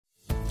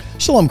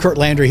Shalom, Curt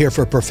Landry here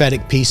for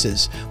Prophetic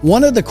Pieces.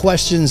 One of the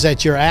questions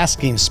that you're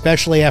asking,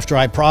 especially after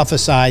I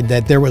prophesied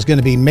that there was going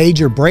to be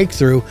major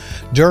breakthrough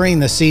during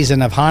the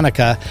season of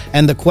Hanukkah,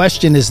 and the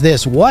question is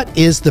this: what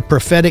is the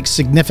prophetic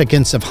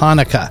significance of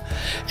Hanukkah?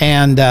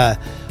 And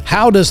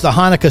how does the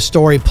Hanukkah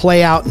story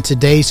play out in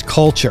today's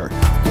culture?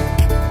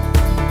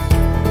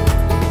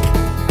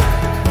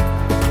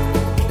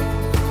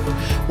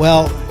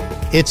 Well,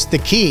 it's the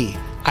key.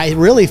 I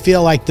really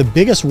feel like the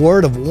biggest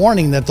word of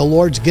warning that the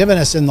Lord's given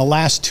us in the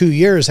last 2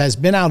 years has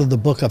been out of the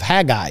book of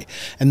Haggai.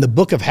 And the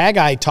book of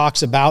Haggai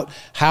talks about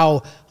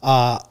how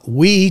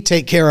we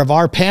take care of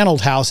our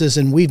paneled houses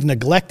and we've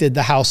neglected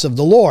the house of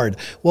the Lord.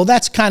 Well,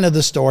 that's kind of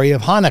the story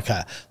of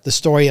Hanukkah. The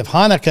story of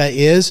Hanukkah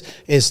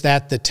is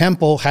that the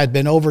temple had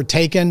been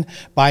overtaken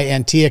by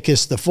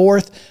Antiochus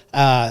IV.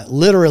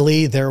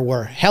 Literally, there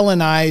were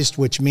Hellenized,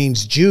 which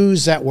means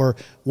Jews that were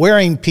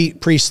wearing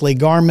priestly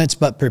garments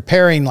but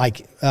behaving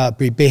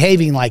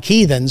like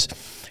heathens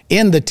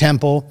in the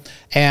temple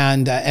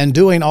and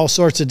doing all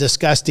sorts of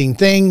disgusting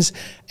things.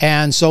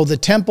 And so the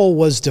temple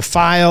was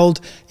defiled,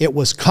 it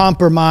was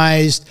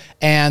compromised,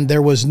 and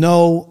there was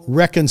no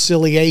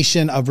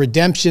reconciliation of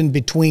redemption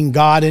between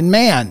God and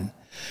man.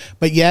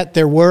 But yet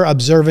there were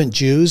observant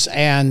Jews,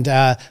 and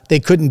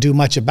they couldn't do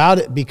much about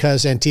it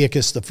because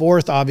Antiochus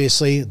IV,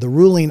 obviously the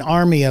ruling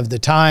army of the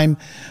time,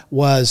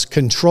 was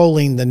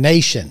controlling the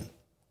nation.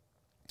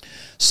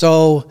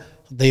 So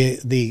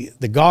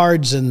the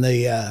guards and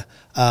the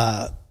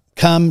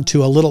come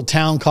to a little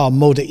town called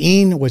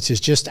Modi'in, which is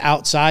just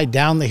outside,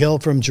 down the hill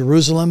from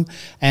Jerusalem,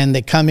 and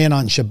they come in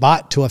on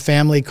Shabbat to a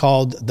family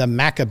called the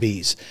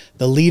Maccabees.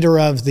 The leader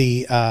of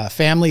the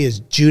family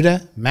is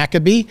Judah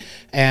Maccabee,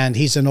 and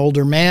he's an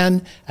older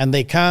man, and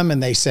they come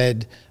and they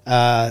said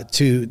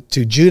to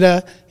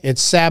Judah,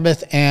 it's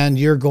Sabbath and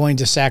you're going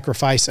to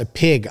sacrifice a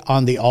pig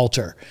on the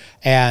altar.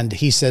 And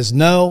he says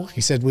no. He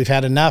said, we've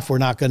had enough, we're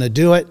not going to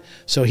do it.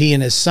 So he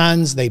and his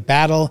sons, they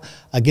battle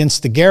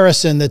against the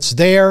garrison that's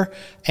there,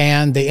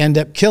 and they end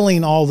up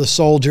killing all the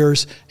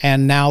soldiers,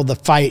 and now the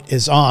fight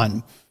is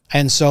on.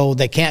 And so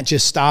they can't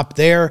just stop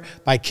there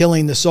by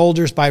killing the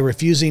soldiers, by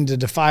refusing to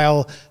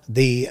defile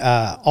the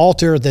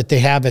altar that they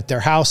have at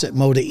their house at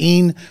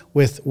Modi'in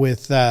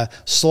with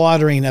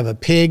slaughtering of a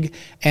pig.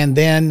 And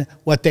then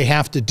what they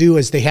have to do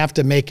is they have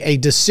to make a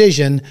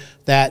decision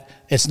that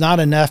it's not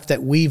enough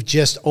that we've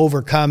just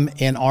overcome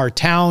in our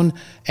town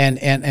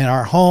and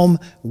our home.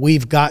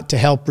 We've got to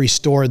help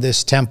restore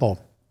this temple,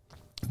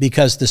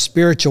 because the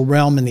spiritual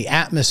realm and the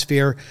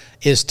atmosphere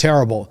is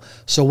terrible.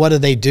 So what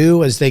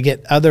do? Is they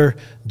get other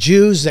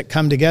Jews that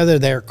come together.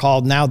 They're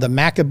called now the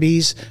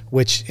Maccabees,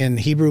 which in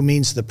Hebrew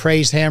means the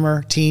praise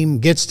hammer team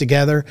gets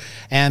together.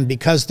 And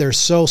because they're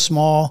so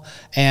small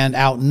and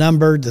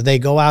outnumbered, they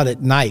go out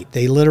at night.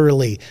 They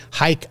literally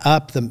hike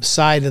up the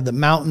side of the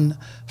mountain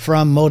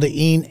from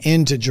Modi'in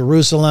into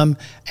Jerusalem,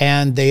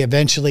 and they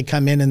eventually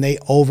come in and they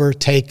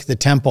overtake the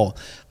temple.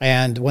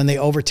 And when they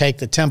overtake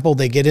the temple,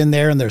 they get in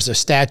there and there's a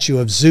statue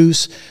of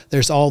Zeus.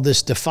 There's all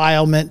this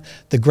defilement.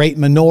 The great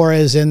menorah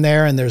is in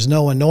there and there's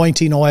no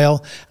anointing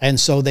oil. And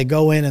so they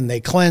go in and they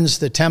cleanse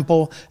the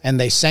temple and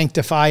they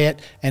sanctify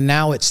it. And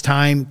now it's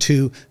time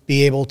to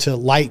be able to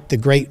light the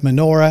great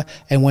menorah.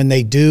 And when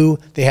they do,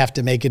 they have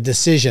to make a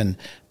decision.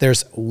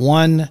 There's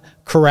one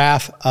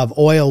carafe of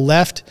oil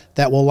left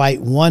that will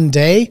light one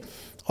day,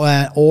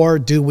 or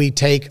do we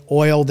take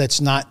oil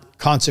that's not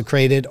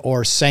consecrated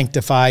or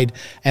sanctified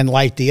and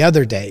light the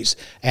other days?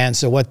 And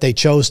so what they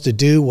chose to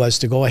do was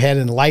to go ahead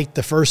and light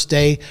the first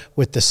day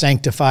with the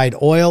sanctified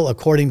oil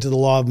according to the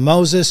law of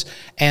Moses.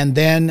 And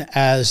then,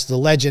 as the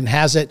legend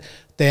has it,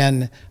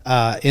 then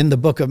in the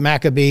book of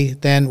Maccabee,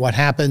 then what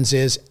happens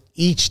is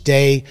each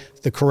day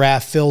the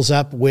carafe fills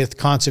up with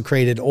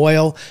consecrated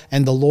oil,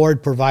 and the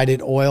Lord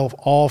provided oil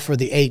all for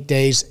the 8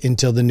 days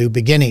until the new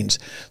beginnings.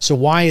 So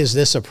why is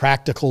this a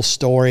practical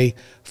story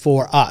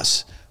for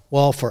us?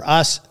 Well, for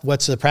us,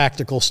 what's the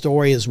practical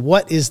story is,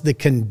 what is the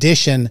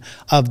condition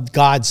of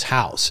God's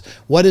house?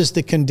 What is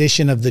the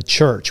condition of the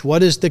church?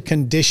 What is the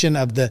condition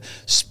of the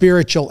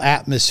spiritual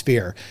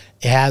atmosphere?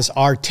 Has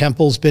our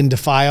temples been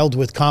defiled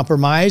with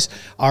compromise?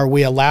 Are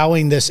we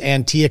allowing this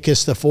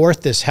Antiochus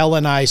IV, this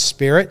Hellenized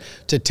spirit,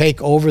 to take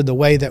over the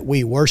way that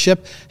we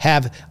worship?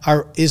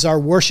 Is our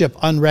worship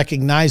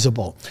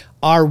unrecognizable?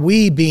 Are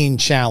we being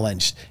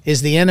challenged?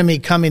 Is the enemy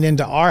coming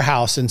into our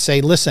house and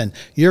say, listen,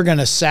 you're going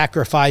to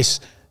sacrifice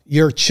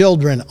your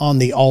children on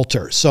the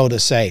altar, so to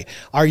say?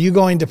 Are you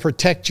going to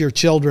protect your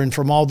children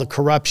from all the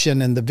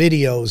corruption and the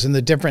videos and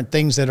the different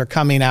things that are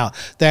coming out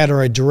that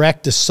are a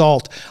direct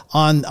assault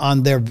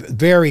on their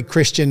very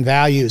Christian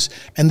values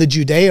and the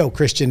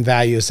Judeo-Christian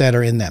values that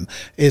are in them?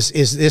 Is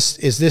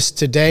this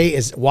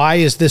today? Why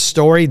is this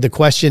story, the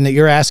question that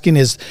you're asking,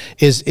 is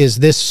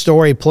this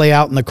story play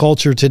out in the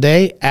culture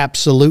today?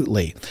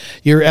 Absolutely.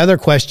 Your other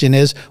question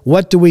is,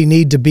 what do we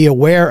need to be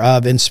aware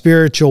of in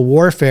spiritual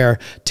warfare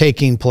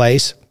taking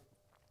place?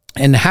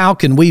 And how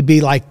can we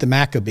be like the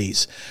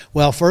Maccabees?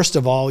 Well, first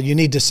of all, you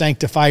need to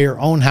sanctify your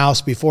own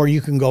house before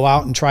you can go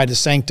out and try to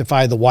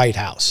sanctify the White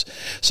House.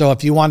 So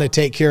if you want to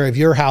take care of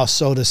your house,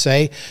 so to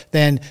say,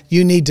 then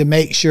you need to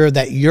make sure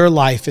that your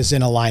life is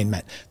in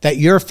alignment, that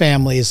your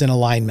family is in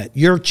alignment,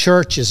 your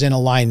church is in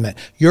alignment,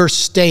 your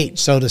state,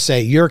 so to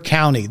say, your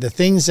county, the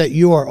things that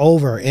you are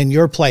over in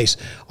your place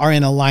are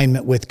in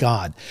alignment with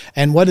God.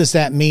 And what does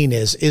that mean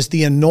is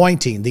the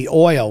anointing, the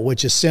oil,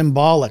 which is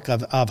symbolic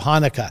of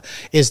Hanukkah,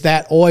 is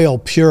that oil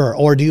pure,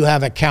 or do you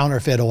have a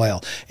counterfeit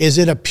oil? Is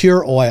it a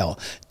pure oil?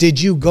 Did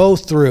you go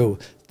through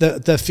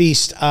the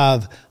feast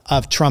of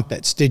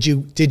trumpets? Did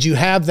you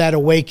have that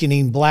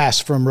awakening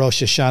blast from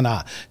Rosh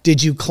Hashanah?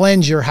 Did you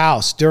cleanse your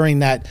house during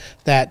that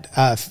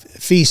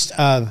feast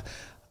of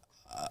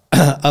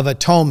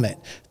atonement,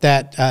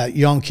 that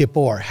Yom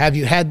Kippur? Have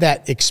you had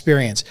that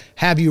experience?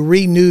 Have you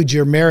renewed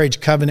your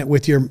marriage covenant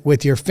with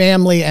your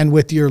family and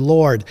with your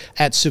Lord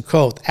at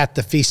Sukkot, at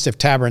the Feast of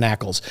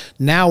Tabernacles?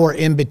 Now we're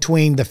in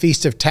between the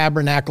Feast of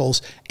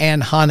Tabernacles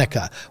and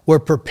Hanukkah. We're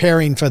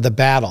preparing for the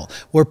battle.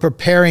 We're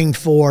preparing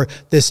for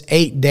this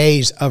 8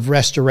 days of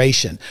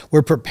restoration.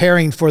 We're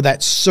preparing for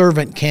that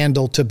servant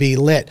candle to be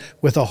lit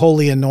with a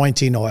holy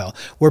anointing oil.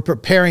 We're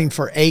preparing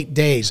for 8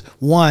 days.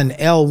 1,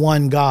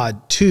 L1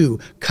 God. 2,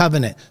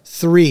 covenant.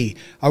 3,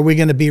 are we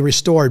going to be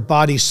restored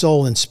body,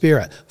 soul, and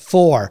spirit?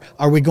 4,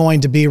 are we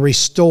going to be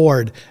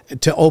restored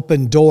to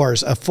open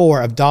doors?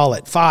 4, of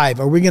Dalet. 5,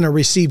 are we going to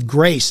receive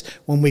grace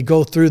when we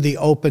go through the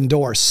open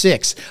door?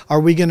 6, are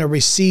we going to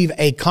receive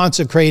a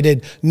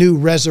consecrated new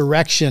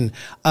resurrection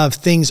of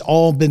things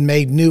all been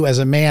made new as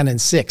a man? And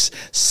 6,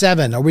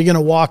 7, are we going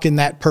to walk in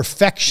that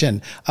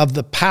perfection of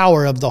the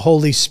power of the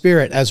Holy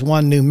Spirit as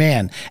one new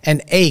man?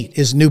 And 8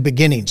 is new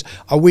beginnings.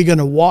 Are we going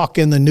to walk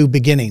in the new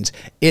beginnings?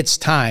 It's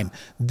time.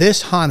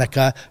 This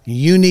Hanukkah,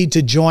 you need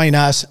to join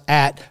us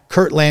at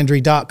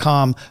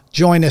curtlandry.com.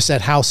 Join us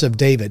at House of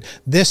David.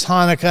 This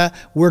Hanukkah,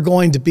 we're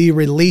going to be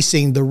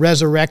releasing the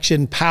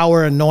resurrection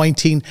power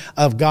anointing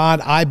of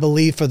God, I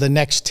believe, for the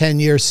next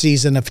 10-year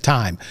season of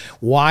time.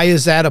 Why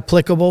is that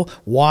applicable?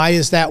 Why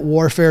is that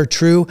warfare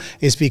true?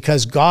 Is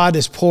because God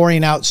is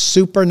pouring out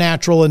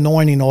supernatural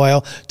anointing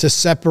oil to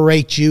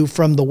separate you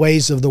from the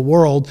ways of the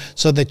world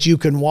so that you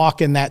can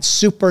walk in that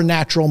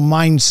supernatural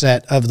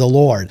mindset of the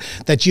Lord,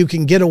 that you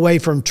can get away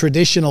from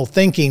traditional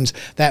thinkings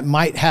that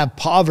might have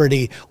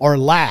poverty or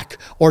lack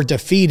or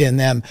defeat in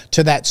them,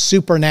 to that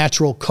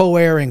supernatural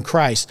co-heir in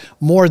Christ,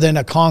 more than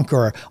a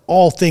conqueror.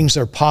 All things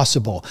are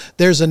possible.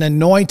 There's an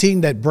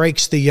anointing that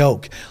breaks the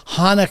yoke.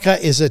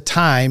 Hanukkah is a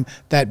time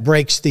that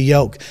breaks the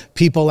yoke.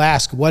 People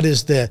ask, what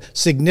is the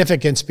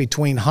significance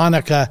between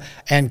Hanukkah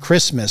and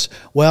Christmas?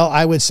 Well,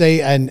 I would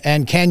say,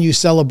 and can you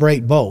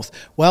celebrate both?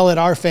 Well, at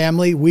our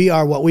family, we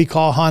are what we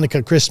call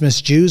Hanukkah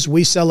Christmas Jews.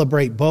 We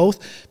celebrate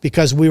both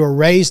because we were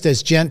raised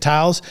as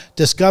Gentiles,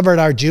 discovered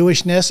our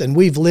Jewishness, and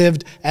we've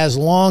lived as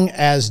long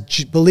as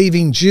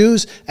believing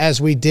Jews as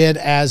we did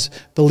as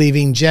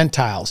believing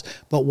Gentiles.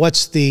 But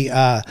what's the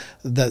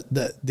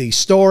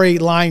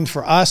storyline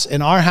for us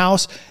in our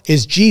house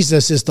is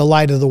Jesus is the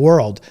light of the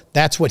world.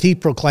 That's what he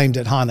proclaimed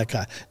at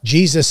Hanukkah.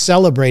 Jesus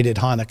celebrated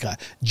Hanukkah.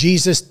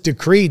 Jesus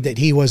decreed that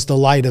he was the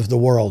light of the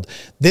world.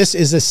 This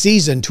is a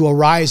season to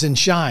arise and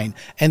shine,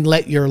 and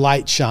let your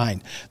light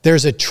shine.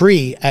 There's a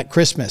tree at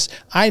Christmas.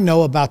 I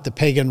know about the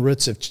pagan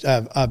roots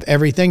of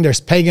everything.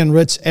 There's pagan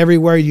roots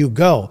everywhere you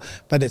go,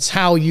 but it's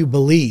how you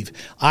believe.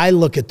 I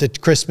look at the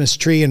Christmas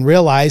tree and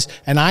realize,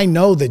 and I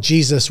know that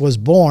Jesus was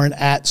born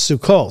at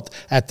Sukkot,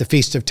 at the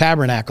Feast of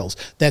Tabernacles,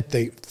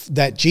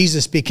 that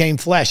Jesus became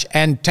flesh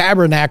and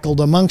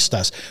tabernacled amongst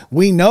us.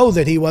 We know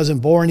that he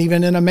wasn't born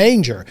even in a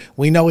manger.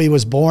 We know he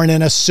was born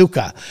in a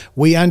sukkah.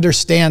 We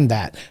understand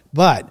that.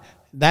 But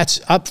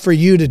that's up for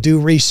you to do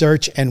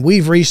research, and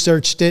we've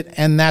researched it,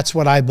 and that's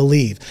what I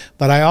believe.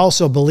 But I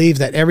also believe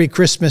that every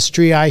Christmas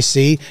tree I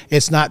see,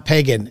 it's not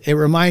pagan. It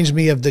reminds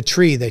me of the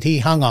tree that he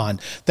hung on,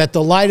 that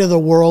the light of the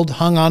world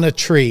hung on a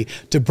tree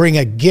to bring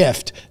a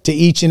gift to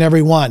each and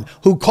every one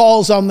who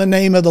calls on the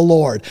name of the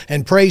Lord.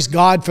 And praise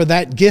God for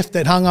that gift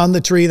that hung on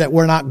the tree, that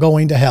we're not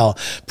going to hell.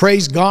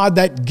 Praise God,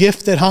 that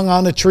gift that hung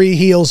on a tree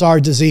heals our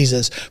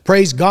diseases.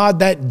 Praise God,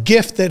 that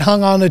gift that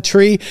hung on a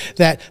tree,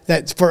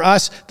 that for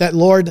us, that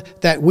Lord,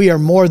 that we are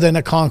more than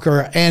a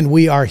conqueror, and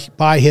we are,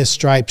 by his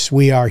stripes,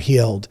 we are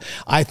healed.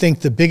 I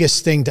think the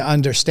biggest thing to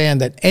understand,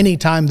 that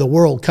anytime the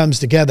world comes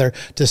together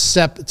to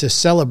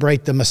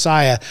celebrate the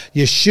Messiah,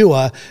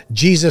 Yeshua,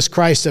 Jesus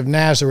Christ of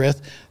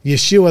Nazareth,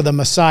 Yeshua the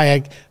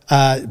Messiah,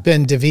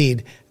 ben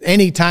David,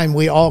 anytime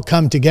we all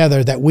come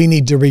together, that we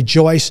need to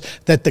rejoice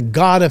that the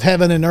God of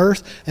heaven and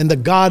earth and the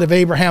God of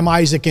Abraham,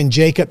 Isaac, and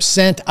Jacob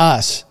sent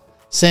us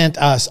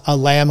a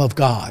Lamb of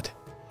God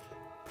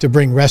to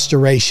bring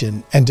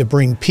restoration and to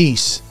bring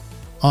peace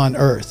on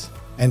earth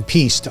and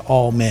peace to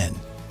all men.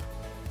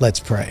 Let's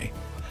pray.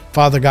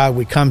 Father God,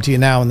 we come to you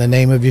now in the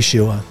name of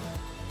Yeshua.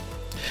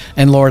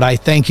 And Lord, I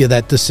thank you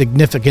that the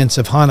significance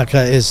of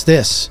Hanukkah is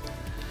this,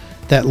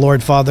 that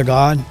Lord, Father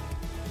God,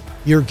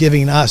 you're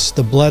giving us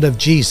the blood of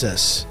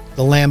Jesus,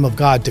 the Lamb of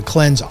God, to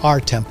cleanse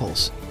our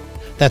temples,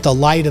 that the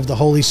light of the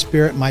Holy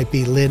Spirit might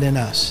be lit in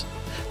us,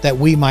 that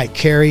we might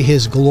carry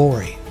his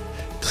glory,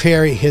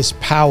 carry his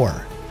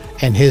power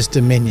and his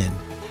dominion.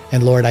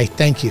 And Lord, I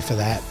thank you for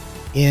that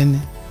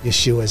in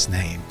Yeshua's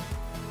name.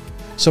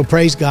 So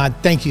praise God.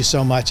 Thank you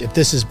so much. If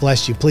this has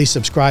blessed you, please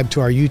subscribe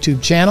to our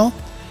YouTube channel.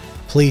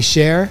 Please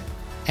share,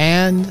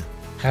 and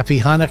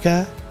happy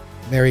Hanukkah,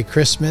 Merry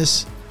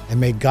Christmas, and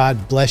may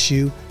God bless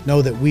you.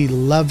 Know that we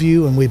love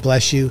you and we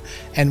bless you.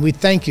 And we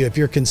thank you. If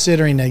you're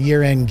considering a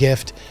year-end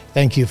gift,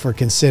 thank you for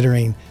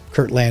considering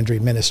Curt Landry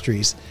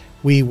Ministries.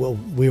 We will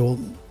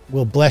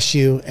bless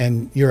you,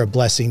 and you're a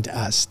blessing to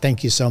us.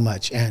 Thank you so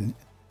much, and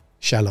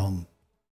shalom.